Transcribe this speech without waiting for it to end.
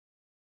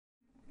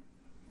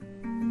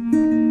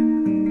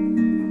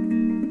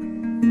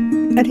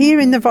At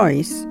Hearing the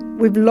Voice,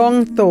 we've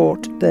long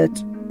thought that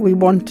we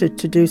wanted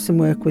to do some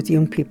work with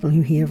young people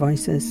who hear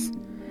voices.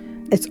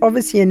 It's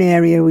obviously an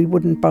area we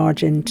wouldn't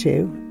barge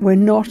into. We're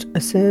not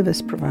a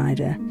service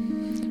provider.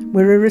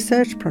 We're a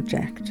research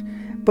project,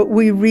 but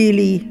we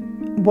really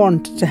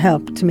want to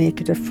help to make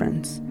a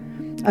difference.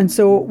 And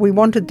so we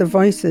wanted the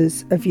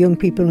voices of young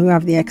people who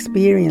have the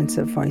experience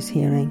of voice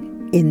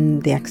hearing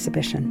in the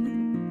exhibition.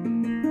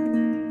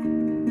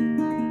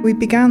 We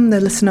began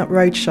the Listen Up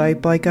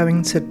Roadshow by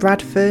going to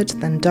Bradford,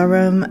 then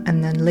Durham,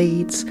 and then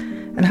Leeds,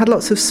 and had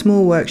lots of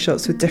small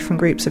workshops with different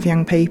groups of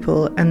young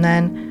people. And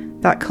then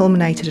that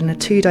culminated in a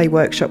 2-day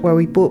workshop where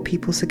we brought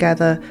people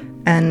together,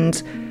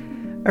 and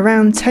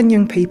around 10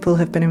 young people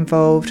have been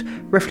involved,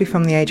 roughly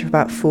from the age of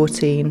about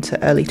 14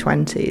 to early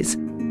 20s.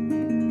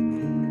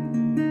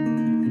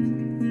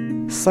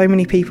 So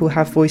many people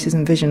have voices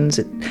and visions.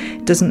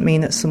 It doesn't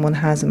mean that someone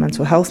has a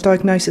mental health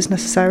diagnosis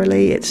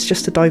necessarily, it's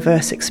just a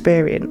diverse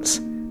experience.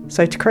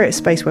 So to create a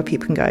space where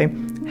people can go,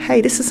 hey,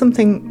 this is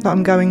something that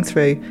I'm going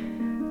through,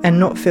 and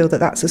not feel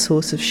that that's a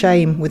source of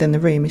shame within the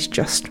room is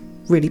just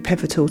really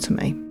pivotal to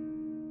me.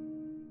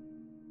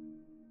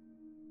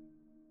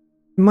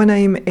 My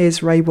name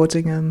is Rai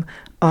Waddingham.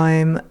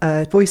 I'm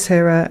a voice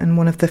hearer and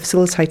one of the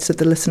facilitators of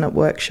the Listen Up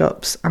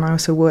workshops, and I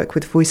also work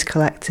with Voice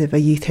Collective, a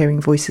youth hearing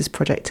voices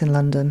project in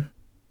London.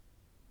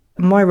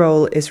 My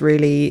role is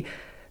really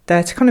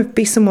there to kind of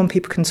be someone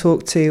people can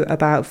talk to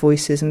about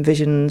voices and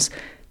visions,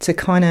 to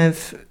kind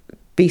of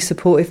be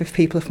supportive if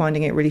people are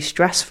finding it really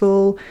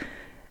stressful.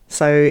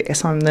 So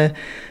yes, I'm the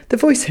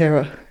voice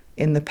hearer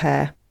in the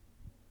pair.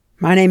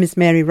 My name is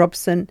Mary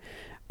Robson.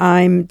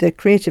 I'm the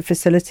creative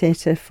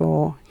facilitator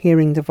for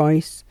Hearing the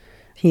Voice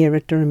here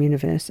at Durham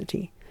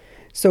University.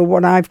 So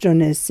what I've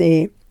done is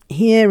say,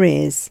 here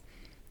is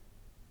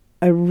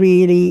a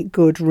really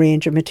good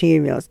range of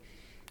materials.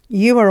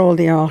 You are all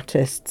the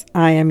artists,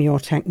 I am your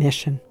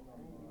technician.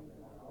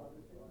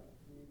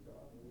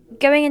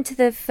 Going into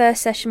the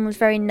first session was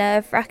very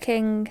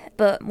nerve-wracking,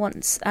 but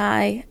once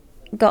I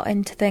got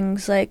into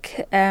things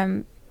like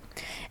in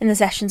the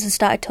sessions and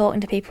started talking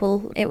to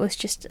people, it was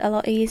just a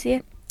lot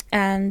easier.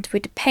 And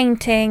we did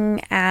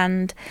painting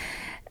and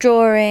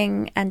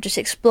drawing and just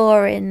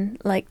exploring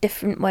like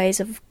different ways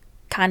of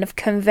kind of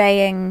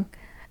conveying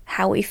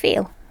how we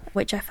feel,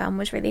 which I found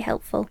was really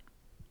helpful.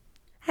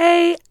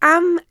 Hey,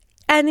 I'm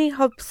Annie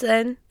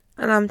Hobson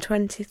and I'm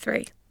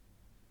 23.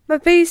 My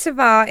piece of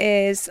art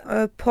is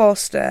a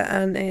poster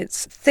and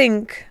it's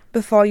Think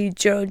Before You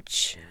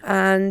Judge,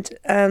 and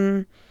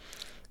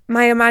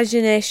my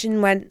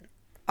imagination went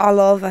all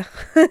over.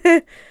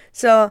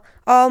 So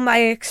all my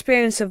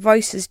experience of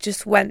voices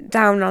just went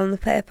down on the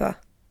paper.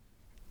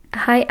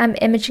 Hi, I'm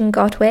Imogen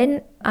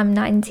Godwin. I'm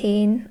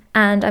 19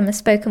 and I'm a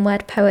spoken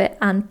word poet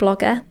and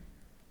blogger.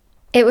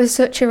 It was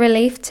such a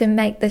relief to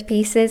make the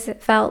pieces.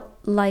 It felt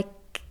like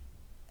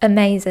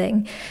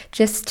amazing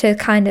just to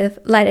kind of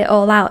let it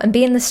all out and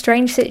be in the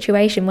strange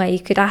situation where you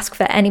could ask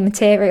for any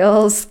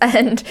materials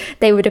and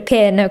they would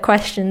appear, no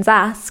questions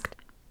asked.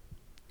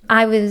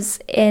 I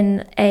was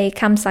in a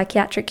CAM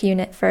psychiatric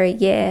unit for a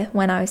year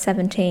when I was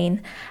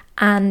 17,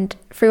 and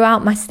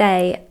throughout my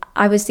stay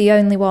I was the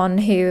only one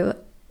who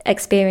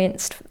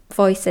experienced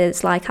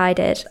voices like I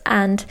did,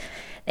 and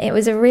it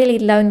was a really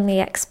lonely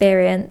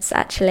experience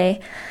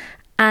actually.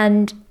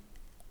 And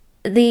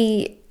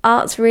the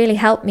arts really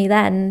helped me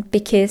then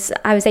because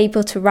I was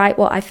able to write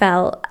what I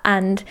felt,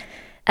 and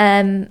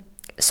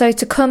so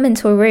to come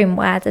into a room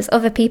where there's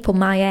other people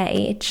my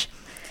age,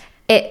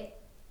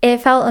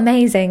 it felt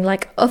amazing.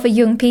 Like other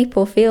young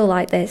people feel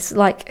like this,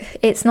 like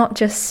it's not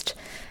just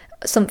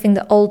something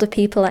that older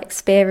people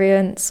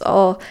experience,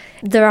 or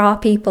there are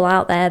people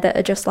out there that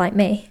are just like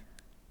me.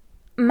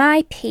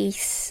 My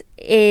piece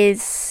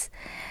is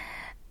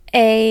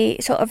a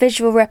sort of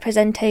visual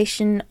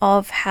representation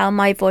of how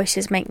my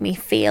voices make me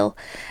feel.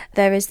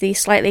 There is the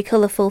slightly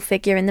colourful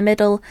figure in the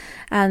middle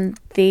and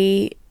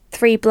the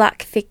 3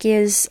 black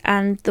figures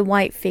and the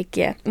white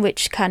figure,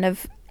 which kind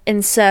of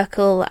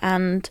encircle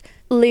and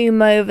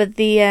loom over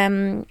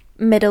the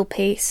middle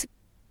piece.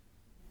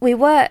 We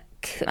work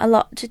a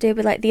lot to do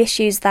with like the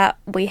issues that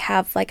we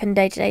have like on a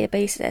day-to-day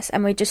basis,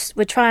 and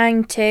we're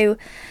trying to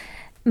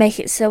make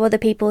it so other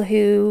people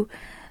who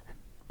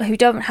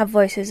don't have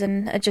voices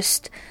and are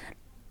just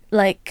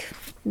like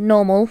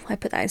normal, I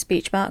put that in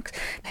speech marks,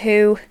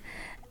 who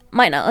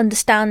might not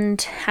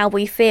understand how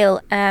we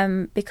feel,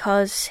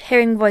 because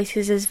hearing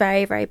voices is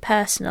very, very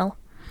personal,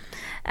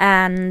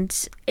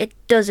 and it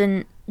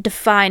doesn't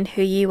define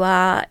who you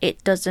are.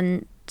 It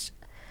doesn't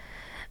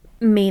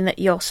mean that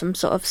you're some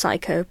sort of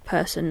psycho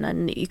person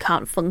and that you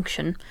can't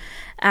function.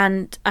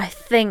 And I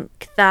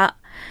think that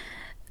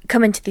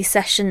coming to these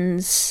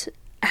sessions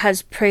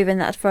has proven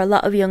that for a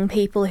lot of young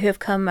people who have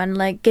come and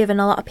like given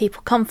a lot of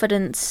people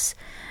confidence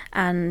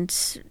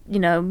and, you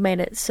know, made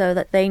it so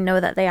that they know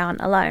that they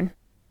aren't alone.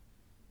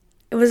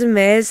 It was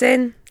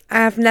amazing. I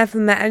have never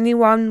met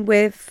anyone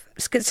with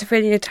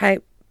schizophrenia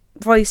type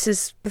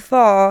voices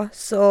before,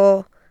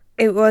 so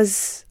it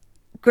was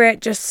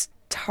great just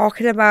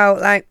talking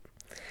about like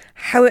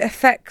how it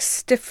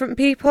affects different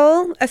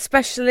people,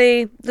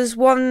 especially there's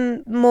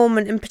one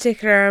moment in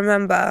particular I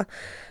remember.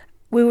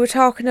 We were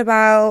talking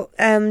about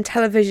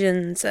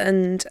televisions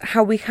and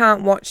how we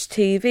can't watch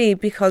TV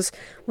because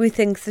we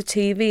think the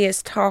TV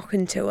is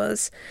talking to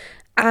us.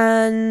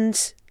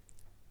 And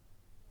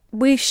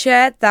we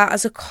shared that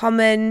as a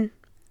common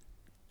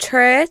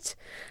trait,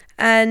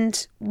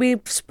 and we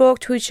spoke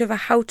to each other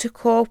how to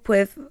cope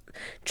with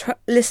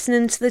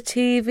listening to the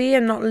TV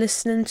and not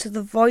listening to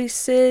the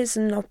voices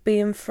and not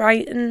being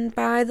frightened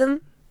by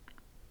them.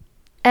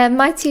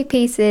 My two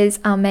pieces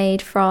are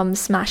made from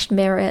smashed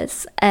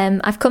mirrors.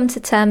 I've come to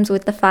terms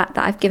with the fact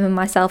that I've given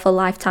myself a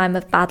lifetime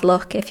of bad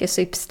luck, if you're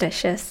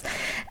superstitious,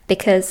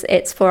 because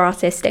it's for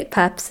artistic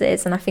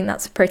purposes, and I think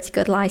that's a pretty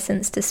good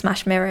license to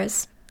smash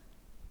mirrors.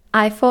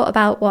 I thought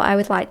about what I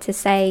would like to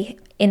say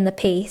in the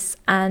piece,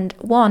 and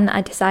one,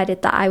 I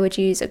decided that I would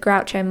use a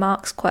Groucho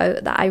Marx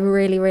quote that I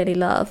really, really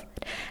love,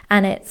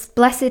 and it's,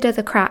 "Blessed are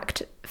the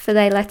cracked, for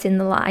they let in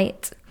the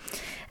light."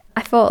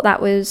 I thought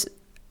that was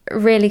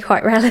really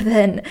quite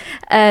relevant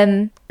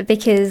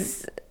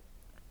because,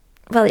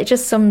 well, it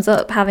just sums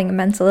up having a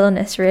mental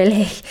illness,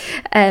 really.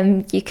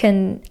 You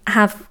can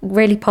have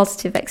really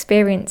positive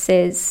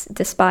experiences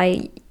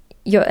despite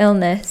your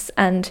illness,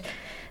 and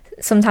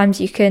sometimes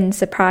you can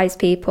surprise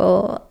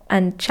people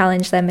and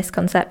challenge their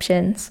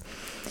misconceptions.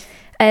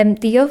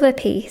 The other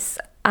piece,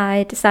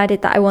 I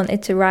decided that I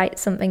wanted to write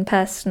something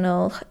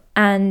personal,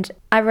 and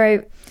I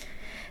wrote,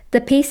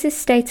 "The pieces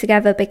stay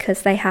together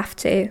because they have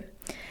to.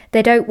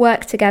 They don't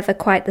work together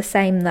quite the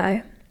same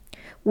though.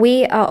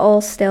 We are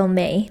all still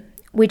me.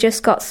 We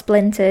just got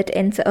splintered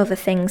into other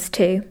things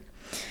too."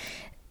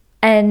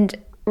 And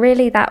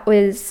really that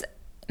was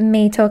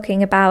me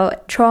talking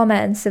about trauma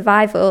and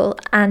survival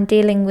and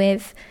dealing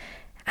with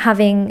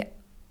having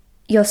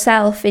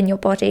yourself in your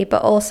body,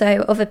 but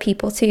also other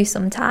people too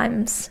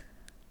sometimes.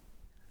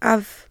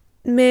 I've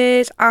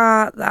made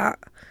art that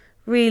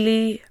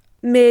really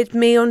made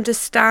me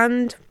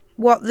understand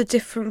what the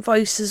different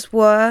voices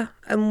were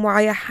and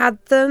why I had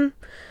them,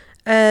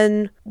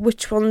 and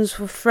which ones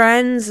were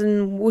friends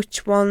and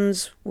which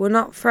ones were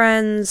not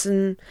friends.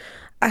 And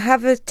I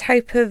have a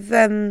type of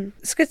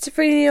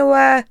schizophrenia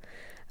where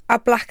I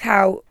black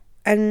out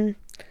and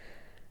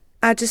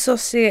I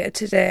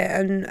dissociated it,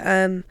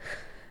 and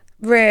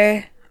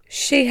Rai,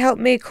 she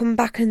helped me come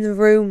back in the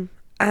room,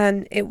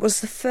 and it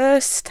was the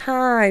first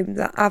time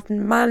that I've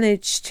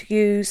managed to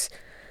use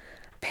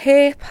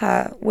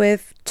paper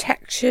with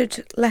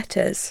textured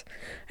letters,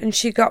 and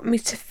she got me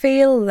to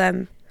feel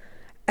them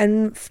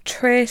and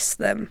trace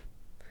them,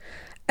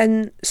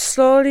 and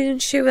slowly and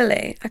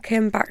surely I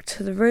came back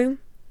to the room,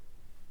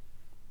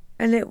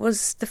 and it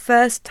was the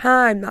first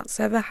time that's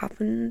ever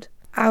happened.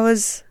 I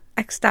was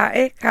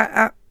ecstatic.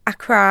 I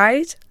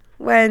cried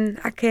when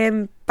I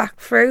came back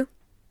through.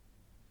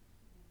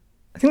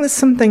 I think there's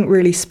something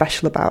really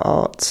special about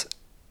art,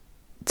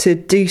 to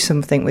do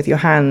something with your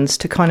hands,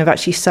 to kind of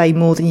actually say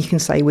more than you can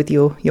say with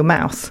your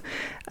mouth,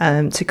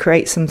 to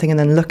create something and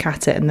then look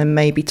at it and then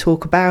maybe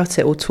talk about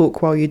it or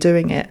talk while you're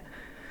doing it.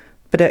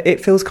 But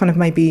it feels kind of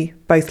maybe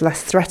both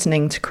less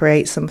threatening to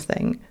create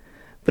something,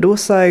 but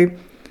also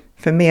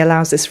for me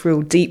allows this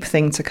real deep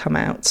thing to come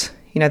out.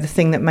 You know, the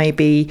thing that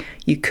maybe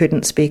you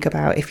couldn't speak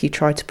about if you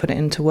tried to put it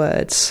into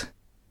words.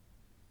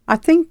 I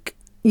think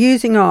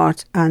using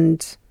art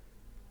and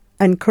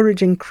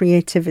encouraging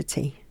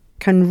creativity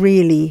can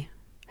really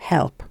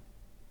help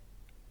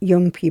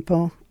young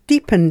people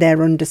deepen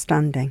their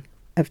understanding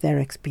of their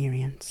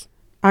experience.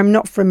 I'm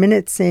not for a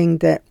minute saying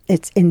that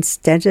it's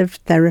instead of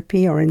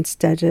therapy or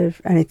instead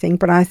of anything,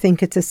 but I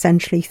think it's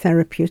essentially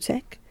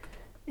therapeutic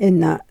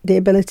in that the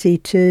ability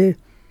to,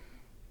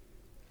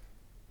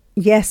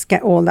 yes,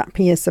 get all that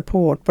peer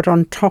support, but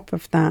on top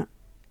of that,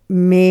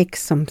 make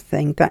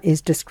something that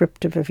is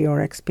descriptive of your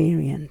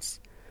experience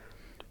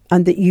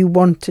and that you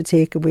want to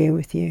take away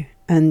with you,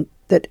 and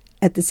that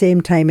at the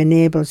same time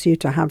enables you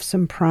to have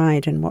some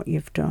pride in what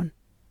you've done.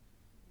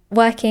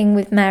 Working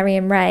with Mary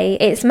and Rai,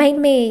 it's made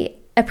me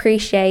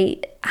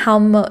appreciate how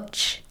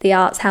much the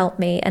arts helped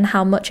me and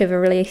how much of a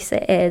release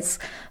it is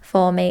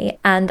for me.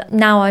 And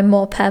now I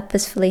more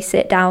purposefully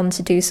sit down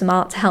to do some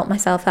art to help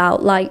myself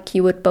out, like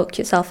you would book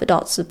yourself a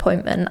doctor's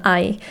appointment.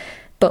 I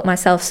book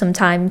myself some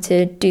time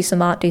to do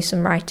some art, do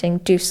some writing,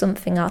 do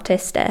something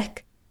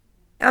artistic.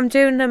 I'm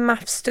doing a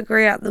maths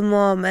degree at the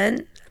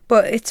moment,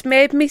 but it's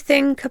made me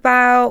think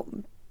about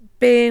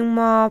being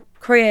more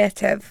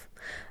creative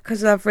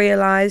because I've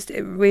realised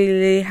it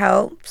really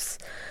helps.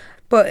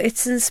 But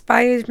it's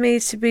inspired me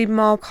to be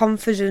more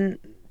confident,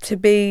 to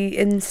be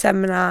in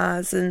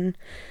seminars, and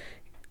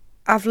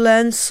I've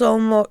learned so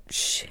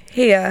much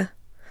here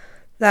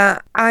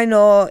that I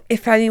know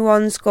if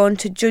anyone's going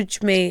to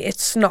judge me,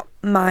 it's not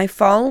my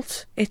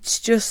fault. It's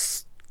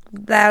just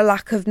their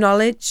lack of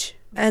knowledge,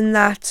 and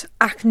that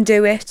I can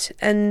do it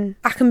and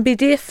I can be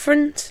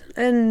different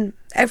and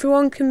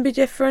everyone can be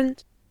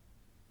different.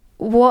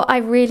 What I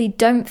really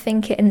don't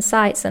think it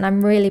incites, and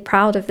I'm really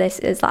proud of this,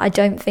 is that I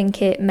don't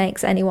think it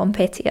makes anyone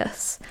pity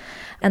us.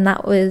 And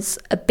that was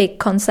a big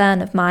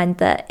concern of mine,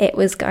 that it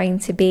was going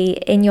to be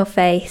in your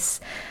face.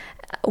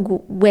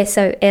 We're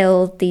so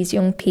ill, these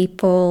young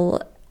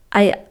people.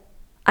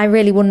 I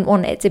really wouldn't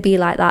want it to be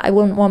like that. I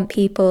wouldn't want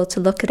people to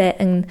look at it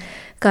and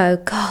go,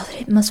 God,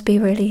 it must be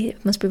really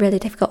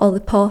difficult, all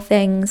the poor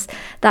things,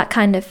 that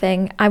kind of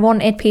thing. I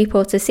wanted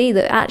people to see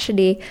that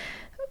actually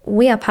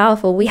we are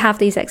powerful, we have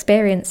these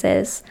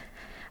experiences,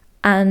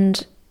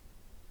 and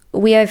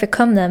we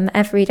overcome them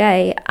every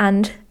day.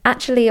 And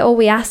actually all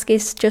we ask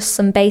is just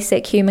some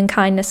basic human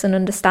kindness and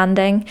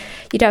understanding.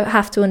 You don't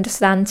have to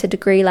understand to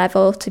degree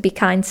level to be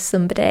kind to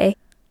somebody.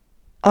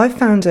 I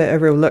found it a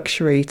real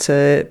luxury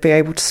to be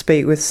able to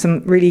speak with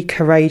some really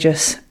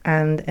courageous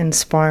and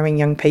inspiring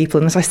young people.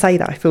 And as I say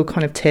that, I feel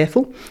kind of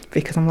tearful,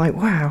 because I'm like,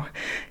 wow,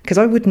 because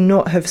I would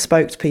not have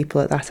spoke to people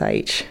at that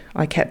age.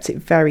 I kept it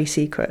very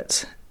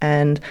secret.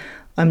 And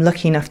I'm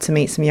lucky enough to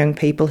meet some young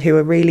people who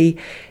are really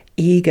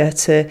eager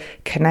to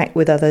connect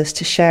with others,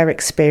 to share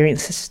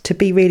experiences, to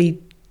be really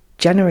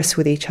generous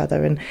with each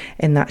other and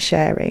in that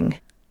sharing.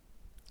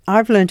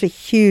 I've learned a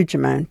huge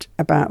amount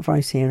about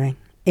voice hearing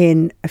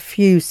in a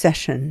few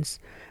sessions,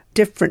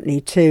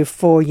 differently to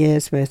 4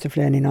 years worth of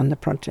learning on the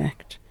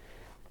project.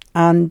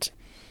 And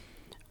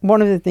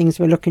one of the things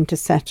we're looking to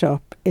set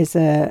up is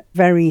a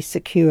very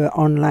secure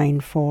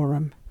online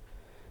forum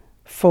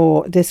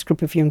for this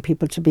group of young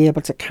people to be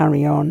able to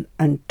carry on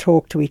and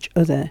talk to each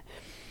other.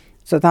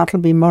 So that'll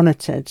be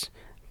monitored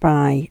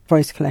by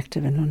Voice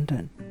Collective in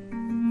London.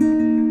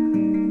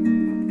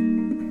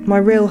 My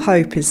real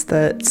hope is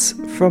that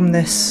from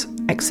this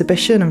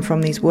exhibition and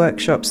from these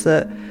workshops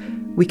that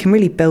we can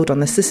really build on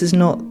this. This is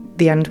not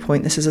the end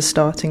point, this is a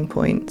starting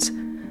point.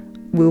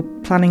 We're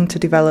planning to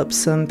develop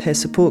some peer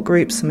support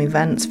groups, some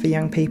events for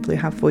young people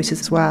who have voices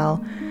as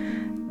well.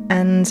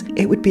 And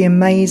it would be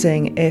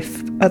amazing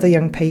if other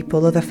young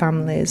people, other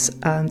families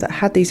that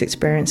had these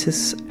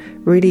experiences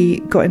really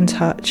got in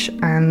touch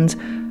and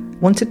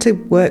wanted to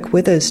work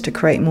with us to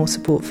create more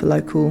support for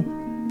local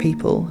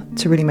people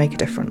to really make a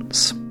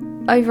difference.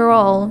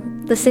 Overall,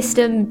 the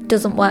system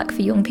doesn't work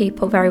for young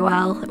people very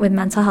well with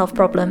mental health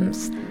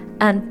problems.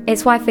 And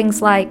it's why things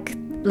like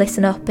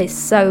Listen Up is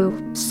so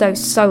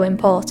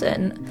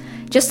important.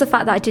 Just the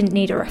fact that I didn't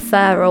need a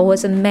referral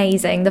was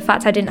amazing. The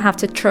fact I didn't have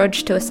to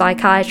trudge to a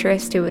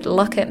psychiatrist who would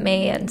look at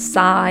me and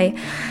sigh.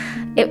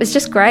 It was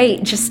just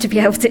great just to be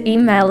able to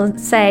email and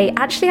say,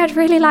 actually, I'd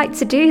really like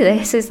to do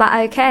this. Is that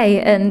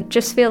okay? And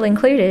just feel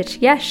included.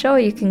 Yeah, sure,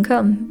 you can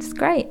come. It's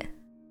great.